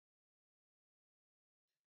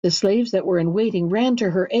 The slaves that were in waiting ran to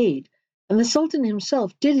her aid, and the Sultan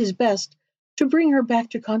himself did his best to bring her back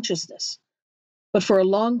to consciousness. But for a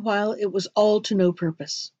long while it was all to no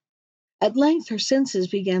purpose. At length her senses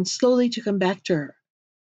began slowly to come back to her,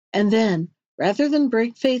 and then, rather than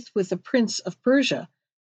break faith with the Prince of Persia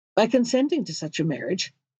by consenting to such a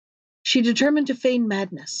marriage, she determined to feign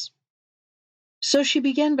madness. So she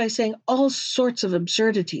began by saying all sorts of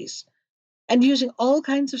absurdities, and using all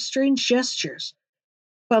kinds of strange gestures,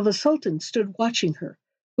 while the Sultan stood watching her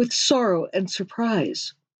with sorrow and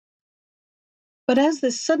surprise. But as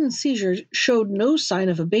this sudden seizure showed no sign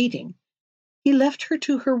of abating, he left her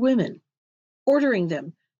to her women, ordering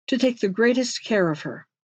them to take the greatest care of her.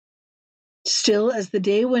 Still, as the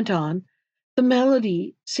day went on, the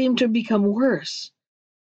malady seemed to become worse,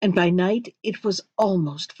 and by night it was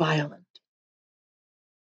almost violent.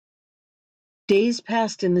 Days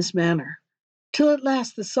passed in this manner, till at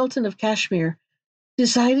last the Sultan of Kashmir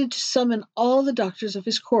decided to summon all the doctors of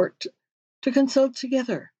his court to consult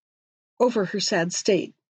together over her sad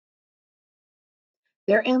state.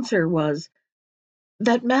 Their answer was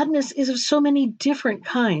that madness is of so many different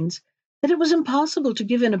kinds that it was impossible to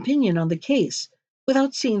give an opinion on the case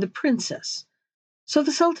without seeing the princess, So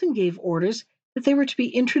the Sultan gave orders that they were to be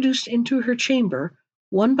introduced into her chamber,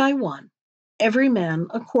 one by one, every man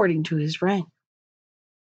according to his rank.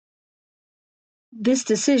 This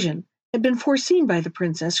decision had been foreseen by the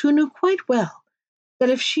princess, who knew quite well that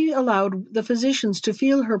if she allowed the physicians to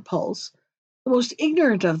feel her pulse, the most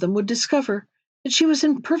ignorant of them would discover that she was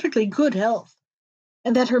in perfectly good health,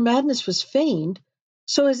 and that her madness was feigned.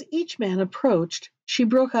 So as each man approached, she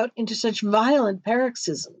broke out into such violent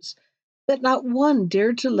paroxysms that not one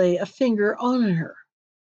dared to lay a finger on her.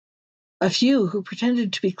 A few, who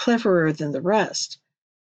pretended to be cleverer than the rest,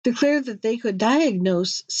 declared that they could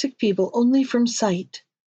diagnose sick people only from sight,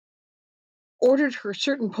 ordered her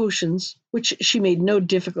certain potions, which she made no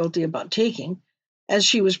difficulty about taking, as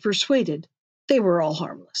she was persuaded they were all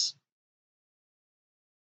harmless.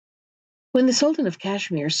 When the Sultan of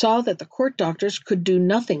Kashmir saw that the court doctors could do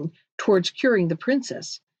nothing towards curing the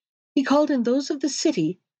princess, he called in those of the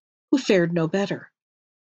city who fared no better.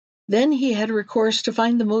 Then he had recourse to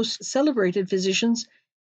find the most celebrated physicians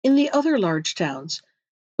in the other large towns,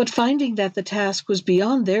 but finding that the task was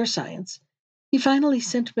beyond their science, he finally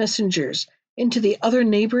sent messengers into the other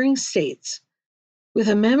neighboring states with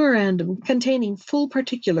a memorandum containing full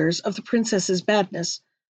particulars of the princess's madness,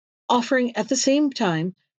 offering at the same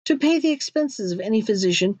time to pay the expenses of any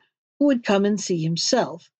physician who would come and see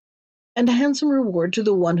himself, and a handsome reward to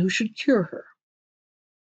the one who should cure her.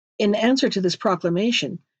 In answer to this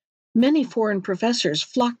proclamation, many foreign professors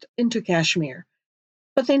flocked into Kashmir,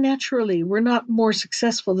 but they naturally were not more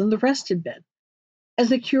successful than the rest had been, as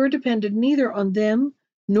the cure depended neither on them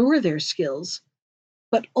nor their skills,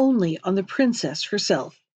 but only on the princess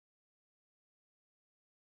herself.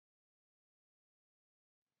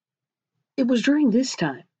 It was during this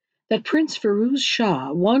time that Prince Firuz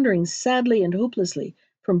Shah, wandering sadly and hopelessly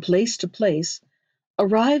from place to place,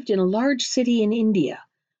 arrived in a large city in India,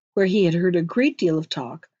 where he had heard a great deal of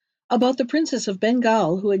talk about the Princess of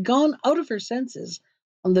Bengal, who had gone out of her senses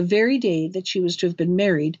on the very day that she was to have been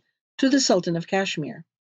married to the Sultan of Kashmir.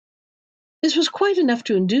 This was quite enough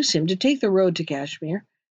to induce him to take the road to Kashmir,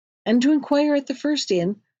 and to inquire at the first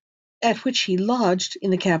inn at which he lodged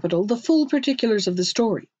in the capital the full particulars of the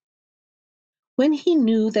story. When he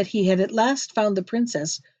knew that he had at last found the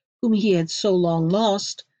princess whom he had so long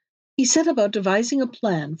lost, he set about devising a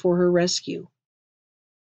plan for her rescue.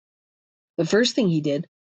 The first thing he did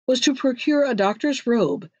was to procure a doctor's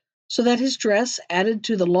robe, so that his dress, added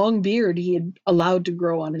to the long beard he had allowed to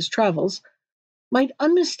grow on his travels, might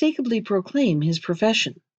unmistakably proclaim his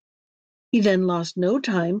profession. He then lost no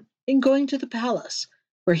time in going to the palace,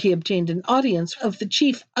 where he obtained an audience of the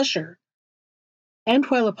chief usher, and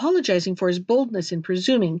while apologizing for his boldness in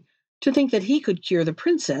presuming to think that he could cure the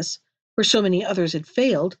princess, where so many others had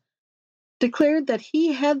failed, declared that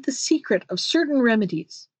he had the secret of certain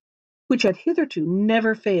remedies, which had hitherto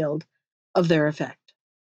never failed of their effect.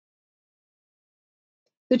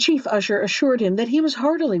 The chief usher assured him that he was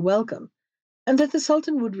heartily welcome, and that the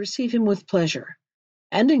Sultan would receive him with pleasure,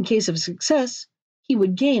 and in case of success, he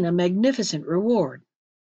would gain a magnificent reward.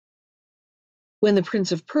 When the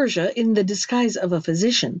Prince of Persia, in the disguise of a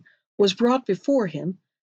physician, was brought before him,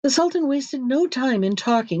 the Sultan wasted no time in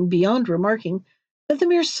talking, beyond remarking that the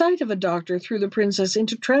mere sight of a doctor threw the princess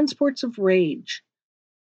into transports of rage.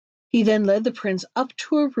 He then led the prince up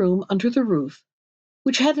to a room under the roof,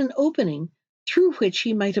 which had an opening through which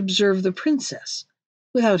he might observe the princess,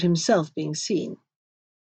 without himself being seen.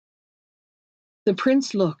 The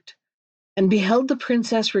prince looked, and beheld the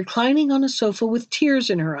princess reclining on a sofa with tears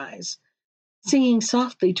in her eyes, singing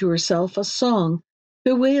softly to herself a song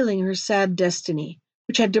bewailing her sad destiny,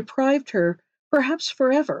 which had deprived her, perhaps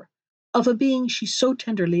forever, of a being she so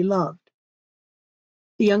tenderly loved.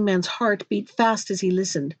 The young man's heart beat fast as he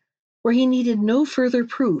listened, for he needed no further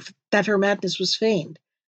proof that her madness was feigned,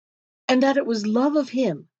 and that it was love of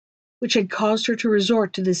him which had caused her to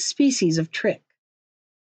resort to this species of trick.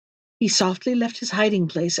 He softly left his hiding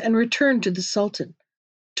place and returned to the Sultan,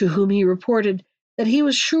 to whom he reported that he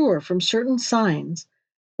was sure from certain signs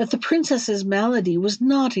that the princess's malady was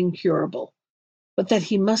not incurable, but that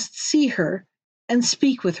he must see her and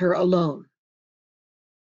speak with her alone.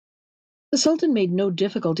 The Sultan made no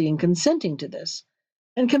difficulty in consenting to this,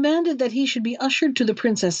 and commanded that he should be ushered to the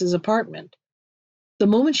princess's apartment. The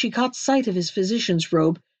moment she caught sight of his physician's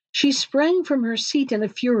robe, she sprang from her seat in a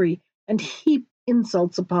fury and heaped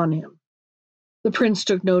insults upon him. The prince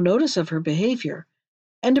took no notice of her behavior,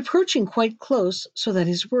 and approaching quite close so that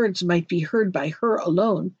his words might be heard by her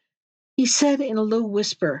alone, he said in a low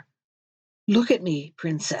whisper, "Look at me,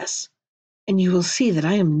 princess, and you will see that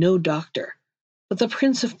I am no doctor, but the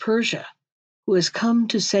Prince of Persia, who has come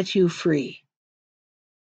to set you free."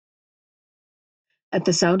 At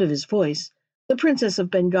the sound of his voice, the Princess of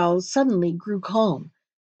Bengal suddenly grew calm,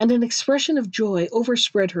 and an expression of joy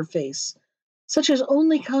overspread her face, such as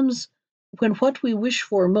only comes when what we wish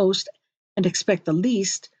for most and expect the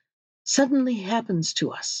least suddenly happens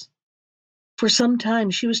to us. For some time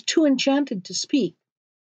she was too enchanted to speak,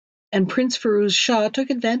 and Prince Firuz Shah took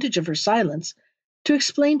advantage of her silence to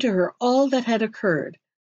explain to her all that had occurred,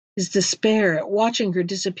 his despair at watching her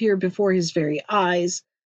disappear before his very eyes,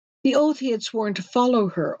 the oath he had sworn to follow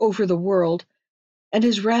her over the world, and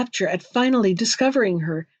his rapture at finally discovering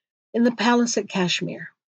her in the palace at Kashmir.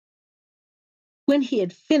 When he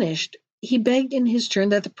had finished, he begged in his turn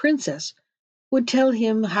that the princess would tell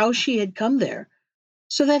him how she had come there,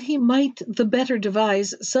 so that he might the better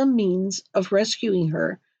devise some means of rescuing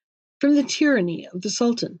her from the tyranny of the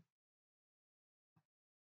Sultan.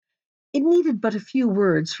 It needed but a few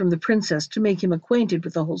words from the princess to make him acquainted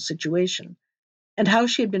with the whole situation, and how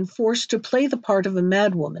she had been forced to play the part of a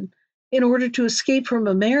madwoman in order to escape from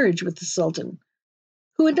a marriage with the Sultan,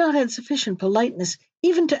 who had not had sufficient politeness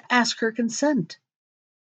even to ask her consent.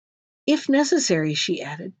 If necessary, she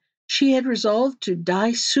added, she had resolved to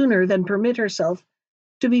die sooner than permit herself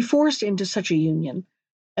to be forced into such a union,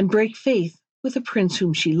 and break faith with a prince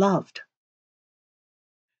whom she loved.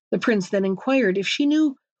 The prince then inquired if she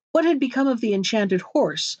knew what had become of the enchanted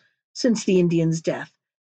horse since the Indian's death,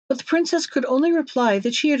 but the princess could only reply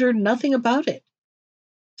that she had heard nothing about it.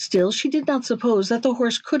 Still, she did not suppose that the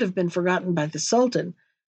horse could have been forgotten by the Sultan,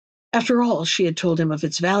 after all she had told him of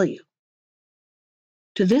its value.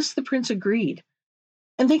 To this the prince agreed,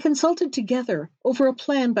 and they consulted together over a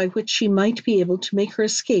plan by which she might be able to make her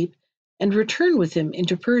escape and return with him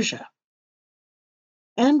into Persia.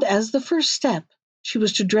 And as the first step, she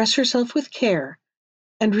was to dress herself with care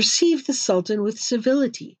and receive the Sultan with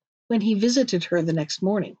civility when he visited her the next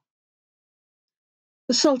morning.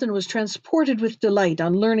 The Sultan was transported with delight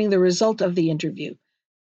on learning the result of the interview,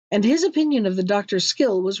 and his opinion of the doctor's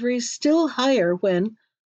skill was raised still higher when,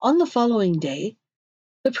 on the following day,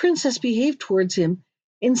 the princess behaved towards him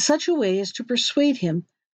in such a way as to persuade him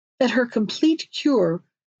that her complete cure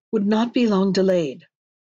would not be long delayed.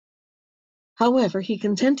 However, he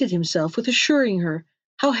contented himself with assuring her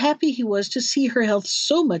how happy he was to see her health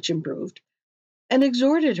so much improved, and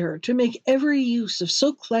exhorted her to make every use of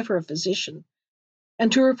so clever a physician,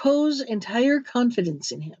 and to repose entire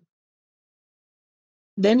confidence in him.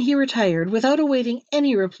 Then he retired without awaiting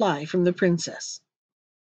any reply from the princess.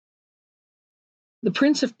 The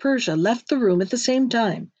Prince of Persia left the room at the same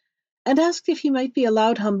time, and asked if he might be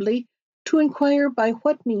allowed humbly to inquire by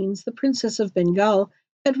what means the Princess of Bengal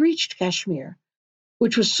had reached Kashmir,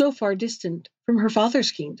 which was so far distant from her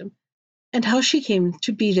father's kingdom, and how she came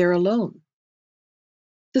to be there alone.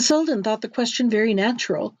 The Sultan thought the question very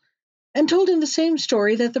natural, and told him the same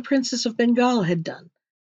story that the Princess of Bengal had done,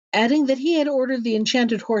 adding that he had ordered the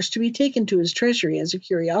enchanted horse to be taken to his treasury as a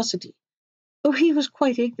curiosity, though he was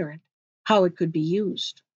quite ignorant how it could be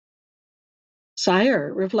used.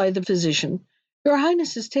 "Sire," replied the physician, "your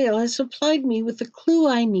Highness's tale has supplied me with the clue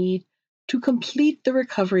I need to complete the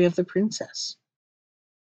recovery of the princess.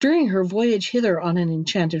 During her voyage hither on an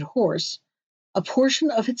enchanted horse, a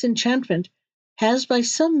portion of its enchantment has by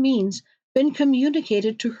some means been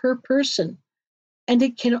communicated to her person, and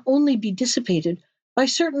it can only be dissipated by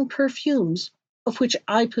certain perfumes of which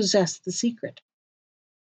I possess the secret.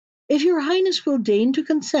 If your Highness will deign to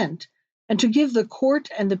consent, and to give the court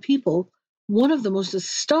and the people one of the most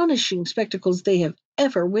astonishing spectacles they have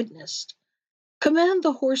ever witnessed, command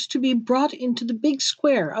the horse to be brought into the big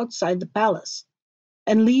square outside the palace,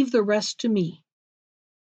 and leave the rest to me.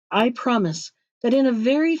 I promise that in a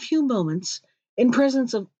very few moments, in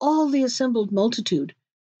presence of all the assembled multitude,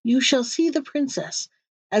 you shall see the princess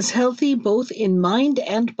as healthy both in mind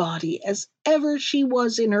and body as ever she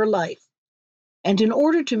was in her life, and in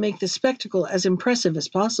order to make the spectacle as impressive as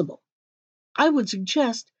possible, I would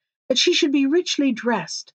suggest that she should be richly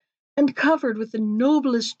dressed and covered with the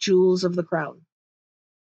noblest jewels of the crown."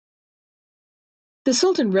 The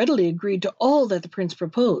Sultan readily agreed to all that the prince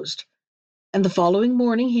proposed, and the following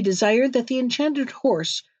morning he desired that the enchanted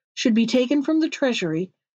horse should be taken from the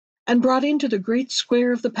treasury and brought into the great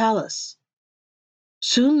square of the palace.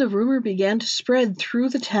 Soon the rumor began to spread through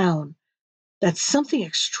the town that something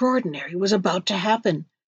extraordinary was about to happen,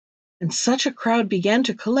 and such a crowd began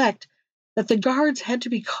to collect that the guards had to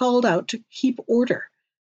be called out to keep order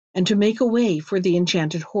and to make a way for the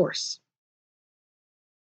enchanted horse.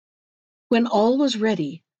 When all was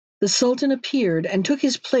ready, the Sultan appeared and took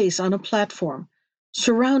his place on a platform,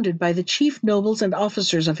 surrounded by the chief nobles and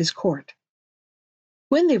officers of his court.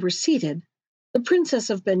 When they were seated, the Princess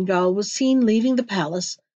of Bengal was seen leaving the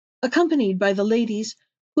palace, accompanied by the ladies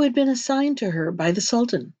who had been assigned to her by the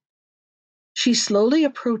Sultan. She slowly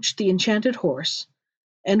approached the enchanted horse,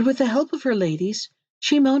 and with the help of her ladies,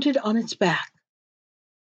 she mounted on its back.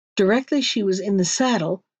 Directly she was in the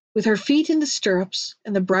saddle, with her feet in the stirrups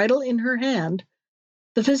and the bridle in her hand,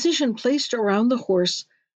 the physician placed around the horse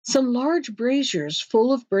some large braziers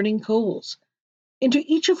full of burning coals, into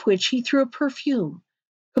each of which he threw a perfume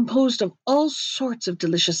composed of all sorts of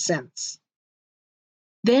delicious scents.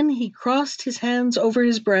 Then he crossed his hands over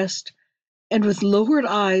his breast, and with lowered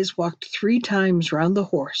eyes walked 3 times round the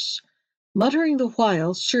horse, muttering the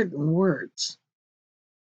while certain words.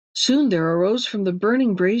 Soon there arose from the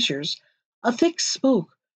burning braziers a thick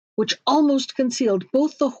smoke which almost concealed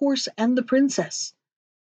both the horse and the princess,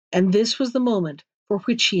 and this was the moment for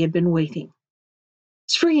which he had been waiting.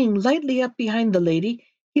 Springing lightly up behind the lady,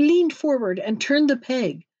 he leaned forward and turned the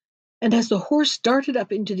peg, and as the horse darted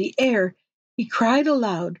up into the air, he cried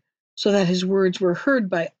aloud, so that his words were heard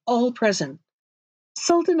by all present,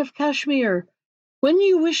 "Sultan of Kashmir, when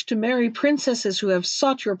you wish to marry princesses who have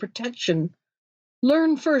sought your protection,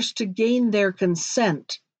 learn first to gain their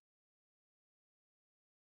consent."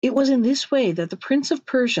 It was in this way that the Prince of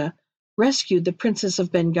Persia rescued the Princess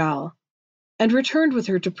of Bengal, and returned with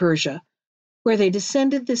her to Persia, where they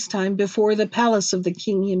descended this time before the palace of the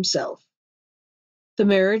king himself. The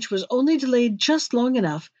marriage was only delayed just long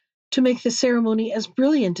enough to make the ceremony as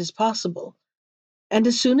brilliant as possible, and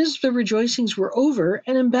as soon as the rejoicings were over,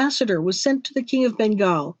 an ambassador was sent to the King of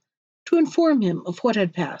Bengal to inform him of what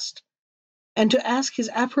had passed, and to ask his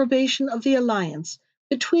approbation of the alliance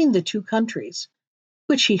between the 2 countries,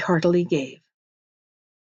 which he heartily gave.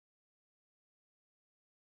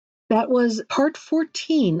 That was part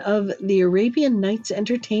 14 of the Arabian Nights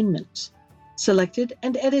Entertainments, selected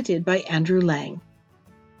and edited by Andrew Lang.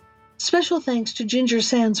 Special thanks to Ginger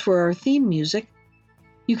Sands for our theme music.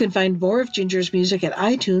 You can find more of Ginger's music at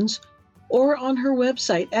iTunes or on her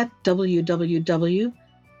website at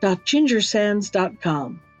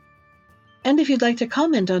www.gingersands.com. And if you'd like to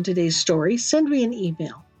comment on today's story, send me an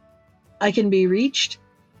email. I can be reached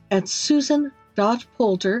at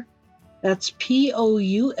susan.poulter, that's Poulter,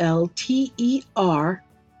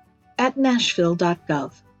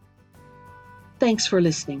 @nashville.gov. Thanks for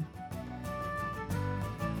listening.